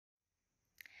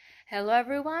Hello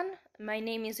everyone, my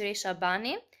name is Rei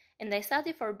Shabani and I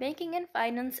study for Banking and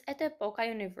Finance at Epoka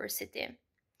University.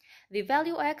 The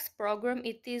VALEU-X program,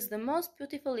 it is the most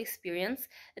beautiful experience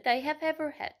that I have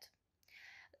ever had.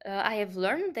 I have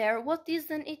learned there what is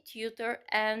an e-tutor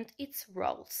and its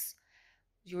roles.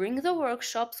 During the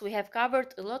workshops, we have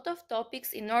covered a lot of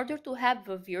topics in order to have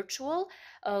a virtual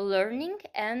learning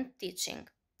and teaching.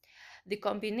 The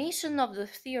combination of the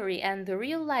theory and the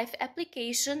real-life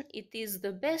application, it is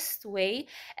the best way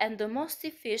and the most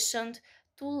efficient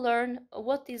to learn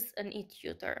what is an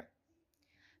e-tutor.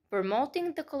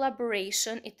 Promoting the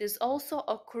collaboration, it is also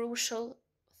a crucial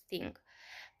thing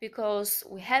because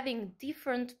we're having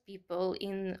different people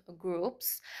in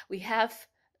groups, we have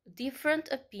different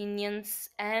opinions,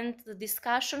 and the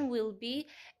discussion will be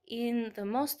in the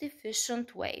most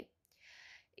efficient way.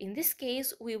 In this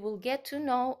case, we will get to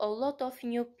know a lot of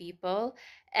new people,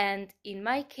 and in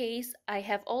my case, I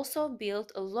have also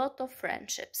built a lot of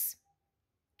friendships.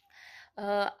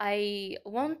 I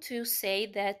want to say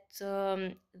that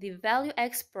the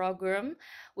VALEU-X program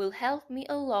will help me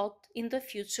a lot in the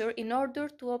future in order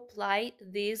to apply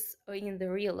this in the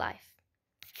real life.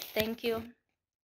 Thank you.